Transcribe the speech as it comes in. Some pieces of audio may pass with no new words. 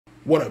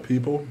What up,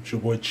 people? It's your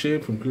boy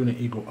Chib from Guna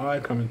Eagle Eye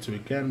coming to you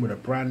again with a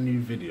brand new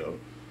video.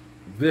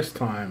 This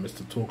time is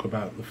to talk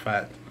about the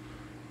fact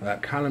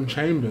that Callum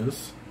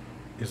Chambers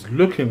is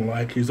looking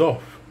like he's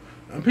off,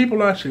 and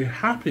people are actually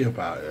happy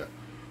about it.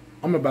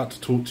 I'm about to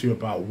talk to you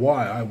about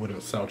why I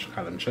wouldn't sell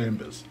Callum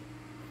Chambers.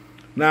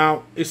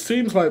 Now, it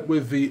seems like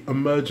with the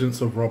emergence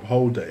of Rob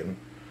Holding,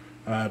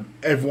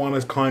 everyone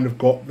has kind of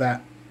got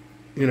that,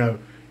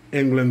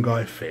 England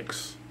guy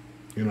fix,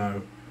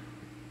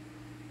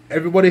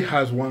 Everybody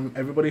has one.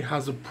 Everybody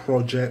has a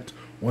project,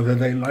 whether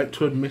they like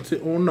to admit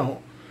it or not.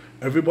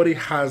 Everybody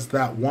has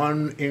that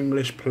one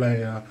English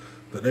player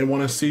that they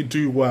want to see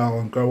do well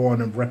and go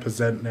on and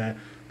represent their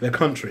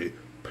country,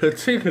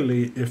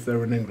 particularly if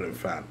they're an England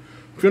fan.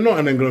 If you're not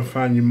an England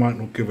fan, you might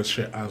not give a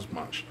shit as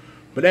much.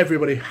 But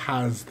everybody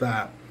has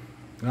that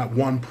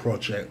one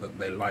project that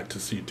they like to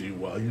see do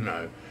well,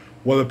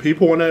 Whether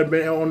people want to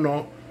admit it or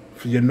not,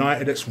 for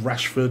United it's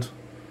Rashford.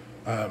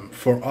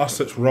 For us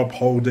it's Rob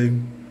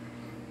Holding.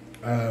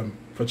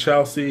 For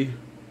Chelsea,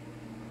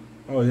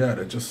 oh yeah,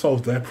 they just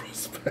sold their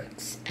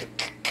prospects.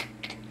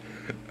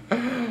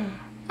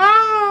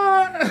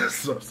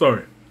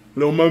 Sorry,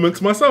 little moment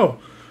to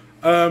myself.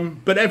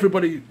 But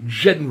everybody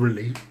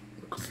generally,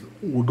 because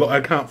we've got to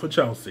account for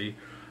Chelsea,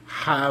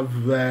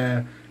 have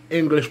their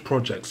English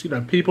projects.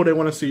 People they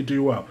want to see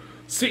do well.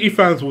 City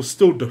fans will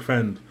still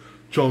defend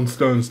John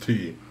Stones to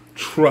you.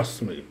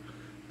 Trust me.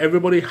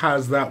 Everybody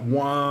has that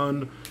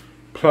one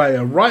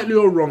player, rightly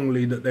or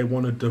wrongly, that they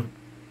want to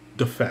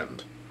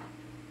defend.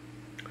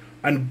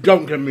 And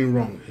don't get me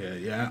wrong here,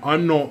 yeah? I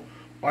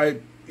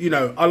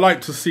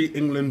like to see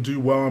England do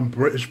well. I'm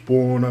British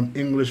born, I'm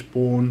English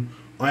born,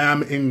 I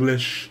am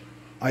English,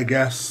 I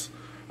guess.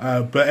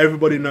 But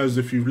everybody knows,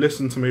 if you've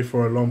listened to me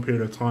for a long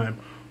period of time,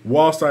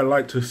 whilst I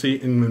like to see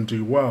England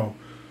do well,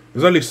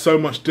 there's only so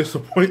much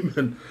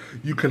disappointment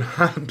you can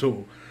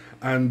handle.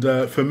 And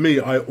for me,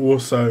 I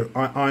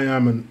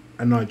am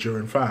a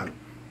Nigerian fan.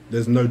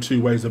 There's no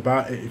two ways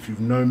about it. If you've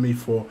known me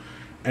for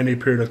any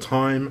period of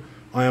time,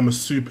 I am a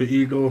Super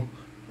Eagle.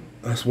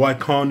 That's why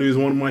Kanu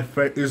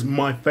is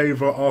my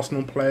favourite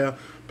Arsenal player.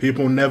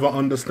 People never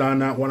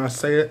understand that when I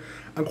say it,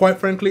 and quite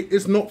frankly,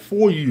 it's not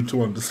for you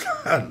to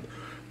understand,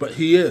 but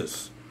he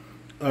is.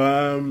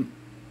 The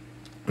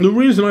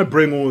reason I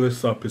bring all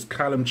this up is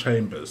Callum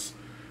Chambers.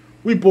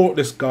 We bought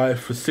this guy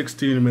for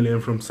 16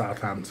 million from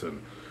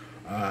Southampton,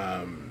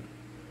 and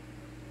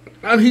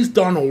he's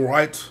done all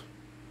right.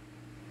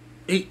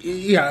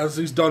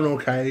 He's done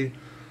okay.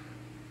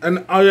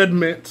 And I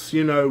admit,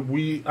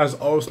 we as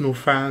Arsenal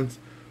fans,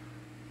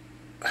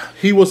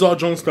 he was our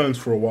John Stones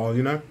for a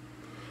while,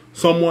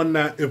 Someone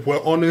that, if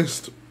we're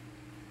honest,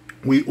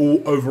 we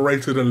all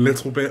overrated a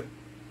little bit.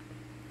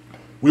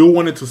 We all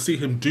wanted to see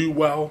him do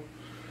well.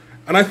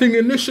 And I think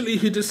initially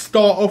he did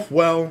start off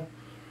well.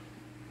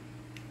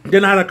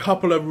 Then had a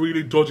couple of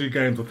really dodgy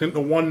games. I think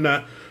the one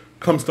that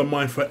comes to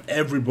mind for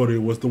everybody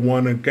was the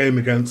game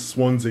against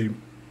Swansea,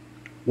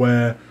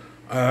 where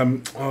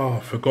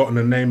I've forgotten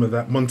the name of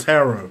that.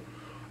 Montero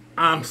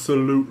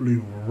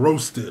absolutely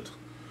roasted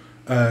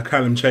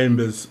Callum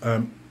Chambers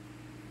on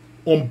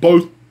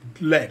both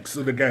legs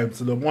of the game.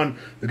 So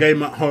the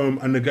game at home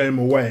and the game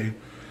away,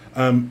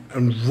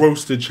 and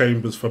roasted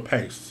Chambers for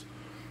pace.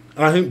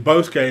 And I think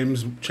both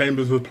games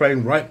Chambers was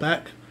playing right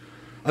back.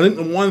 I think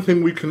the one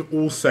thing we can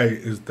all say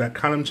is that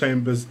Callum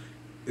Chambers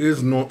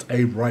is not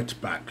a right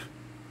back,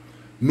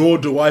 nor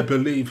do I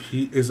believe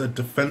he is a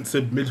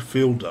defensive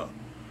midfielder.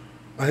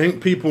 I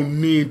think people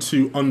need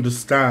to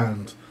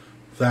understand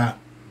that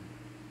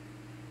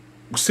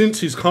since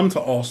he's come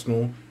to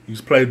Arsenal,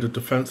 he's played the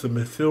defensive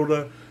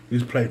midfielder,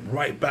 he's played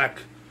right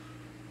back,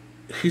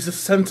 he's a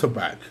centre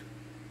back.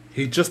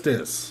 He just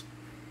is.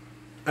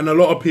 And a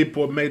lot of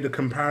people have made the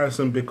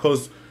comparison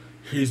because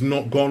he's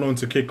not gone on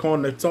to kick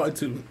on. They've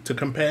started to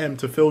compare him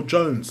to Phil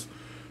Jones.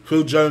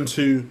 Phil Jones,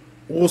 who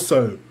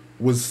also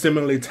was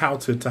similarly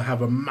touted to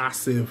have a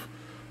massive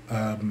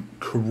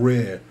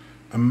career,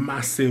 a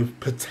massive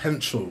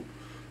potential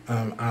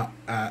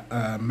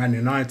at Man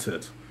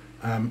United,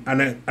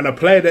 and a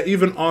player that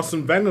even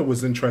Arsene Wenger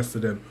was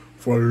interested in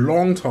for a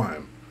long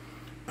time,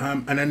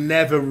 and it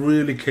never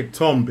really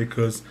kicked on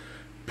because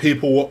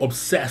people were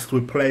obsessed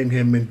with playing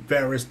him in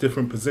various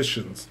different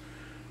positions,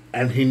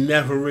 and he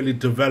never really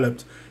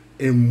developed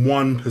in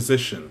one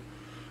position.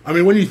 I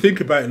mean, when you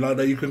think about it like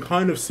that, you can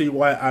kind of see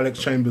why Alex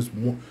Chambers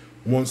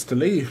wants to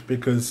leave,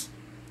 because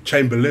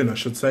Chamberlain, I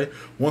should say,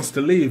 wants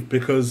to leave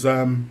because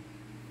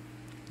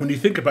when you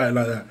think about it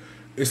like that,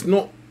 it's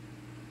not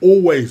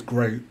always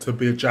great to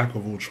be a jack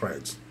of all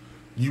trades.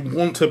 You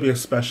want to be a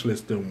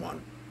specialist in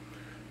one.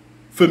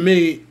 For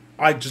me,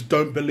 I just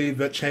don't believe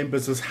that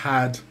Chambers has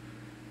had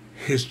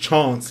his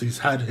chance. He's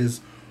had his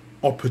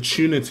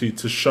opportunity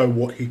to show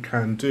what he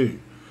can do.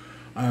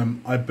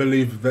 I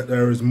believe that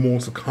there is more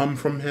to come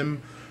from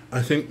him.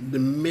 I think the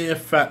mere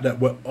fact that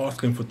we're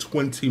asking for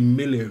 20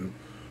 million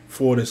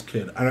for this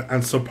kid,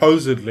 and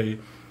supposedly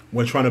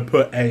we're trying to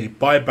put a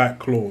buyback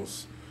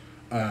clause,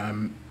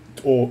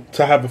 or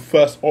to have a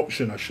first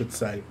option, I should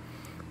say,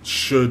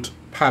 should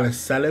Palace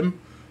sell him.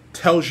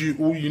 tells you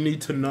all you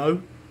need to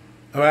know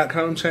about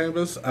Callum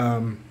Chambers.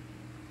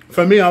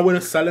 For me, I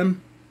wouldn't sell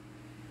him.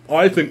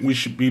 I think we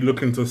should be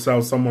looking to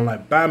sell someone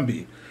like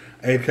Bambi,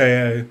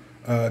 aka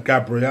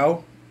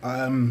Gabriel.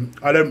 I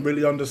don't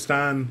really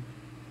understand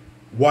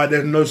why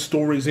there's no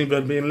stories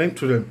even being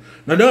linked with him.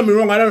 Now, don't get me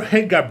wrong, I don't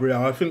hate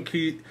Gabriel. I think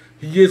he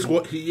is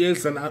what he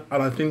is, and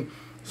I think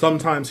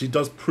sometimes he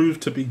does prove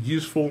to be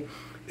useful.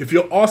 If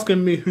you're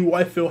asking me who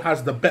I feel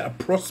has the better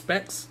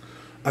prospects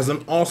as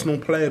an Arsenal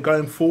player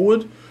going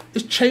forward,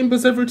 it's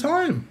Chambers every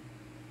time.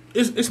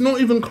 It's not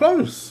even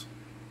close.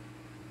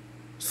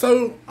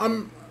 So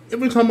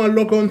every time I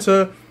log on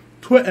to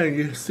Twitter and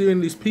you're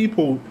seeing these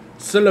people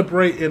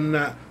celebrating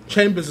that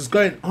Chambers is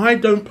going, I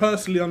don't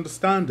personally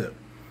understand it.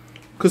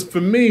 Because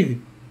for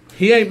me,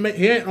 he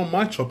ain't on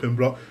my chopping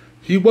block.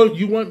 You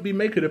won't be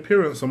making an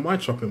appearance on my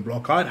chopping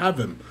block. I'd have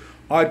him.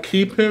 I'd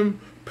keep him,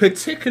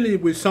 particularly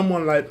with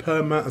someone like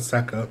Per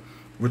Mertesacker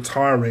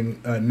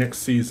retiring next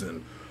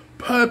season.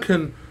 Per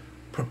can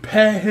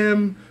prepare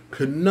him,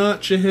 can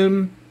nurture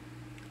him.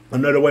 I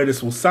know the way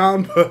this will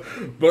sound,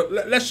 but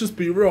let's just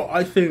be real.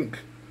 I think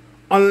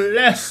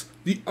unless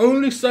the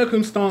only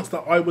circumstance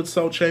that I would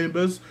sell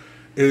Chambers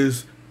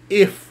is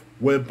if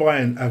we're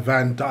buying a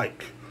Van Dijk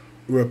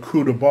or a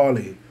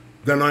Koulibaly,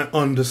 then I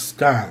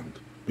understand.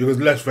 Because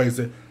let's face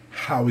it,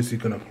 how is he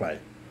going to play?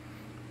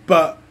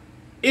 But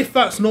if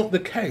that's not the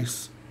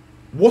case,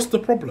 what's the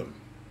problem?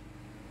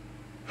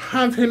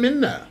 Have him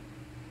in there.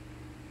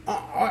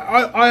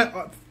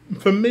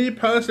 For me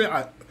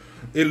personally,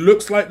 it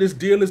looks like this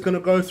deal is going to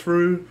go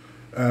through.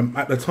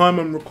 At the time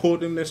I'm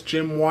recording this,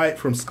 Jim White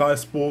from Sky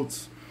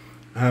Sports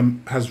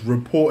has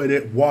reported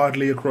it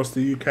widely across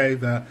the UK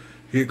that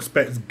he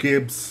expects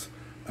Gibbs,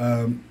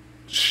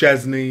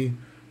 Chesney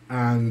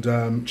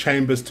and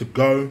Chambers to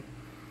go.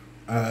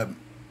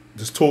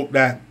 There's talk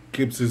that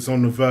Gibbs is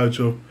on the verge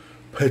of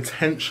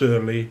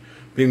potentially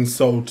being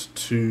sold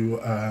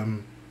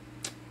to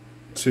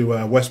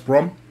West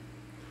Brom.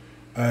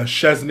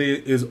 Chesney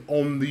is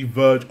on the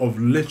verge of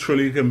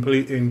literally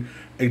completing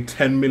a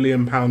 £10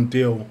 million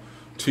deal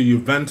to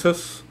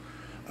Juventus.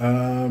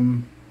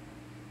 And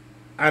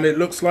it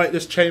looks like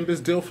this Chambers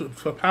deal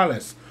for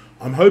Palace.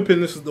 I'm hoping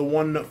this is the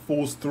one that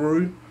falls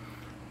through.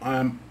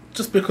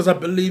 Just because I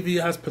believe he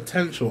has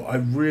potential. I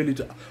really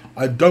do.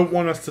 I don't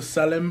want us to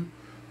sell him.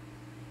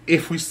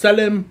 If we sell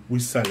him, we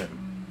sell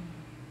him.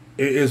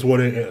 It is what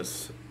it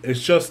is.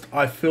 It's just,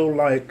 I feel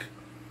like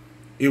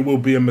it will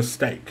be a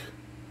mistake.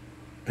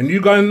 And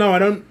you guys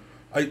know,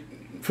 I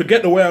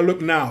forget the way I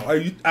look now.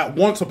 At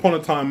once upon a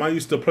time, I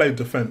used to play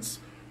defence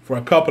for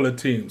a couple of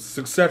teams,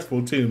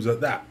 successful teams at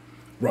that.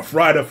 Rough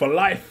Rider for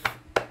life.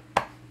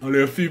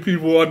 Only a few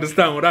people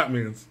understand what that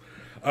means.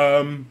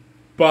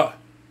 But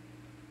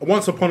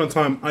once upon a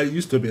time, I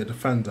used to be a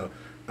defender.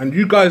 And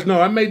you guys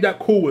know, I made that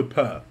call with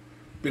Per.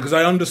 Because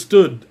I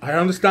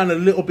understand a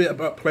little bit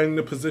about playing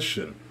the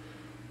position.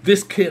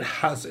 This kid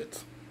has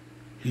it.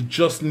 He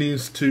just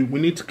needs to, we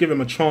need to give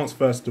him a chance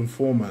first and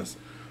foremost.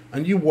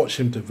 And you watch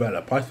him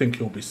develop. I think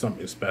he'll be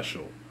something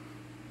special.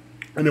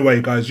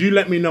 Anyway, guys, you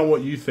let me know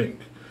what you think.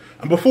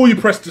 And before you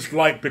press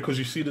dislike because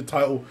you see the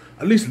title,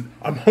 at least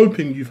I'm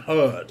hoping you've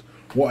heard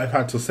what I've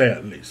had to say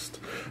at least.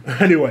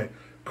 Anyway,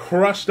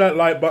 crush that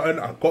like button.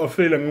 I've got a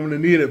feeling I'm going to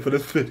need it for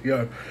this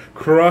video.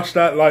 Crush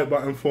that like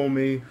button for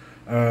me.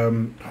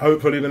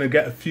 Hopefully you're going to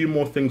get a few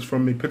more things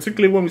from me,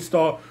 particularly when we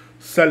start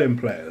selling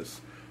players.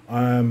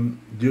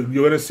 You're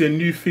going to see a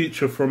new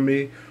feature from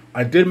me.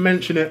 I did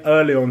mention it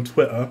earlier on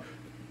Twitter.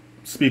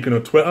 Speaking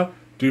of Twitter,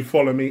 do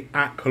follow me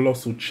at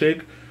Colossal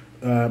Chig.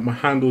 My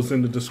handle's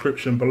in the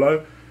description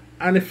below.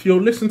 And if you're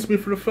listening to me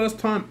for the first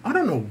time, I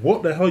don't know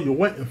what the hell you're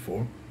waiting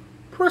for.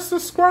 Press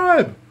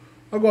subscribe.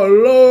 I've got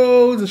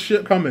loads of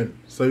shit coming,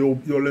 so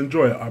you'll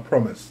enjoy it, I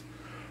promise.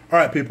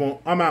 Alright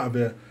people, I'm out of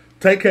here.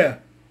 Take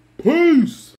care. Peace!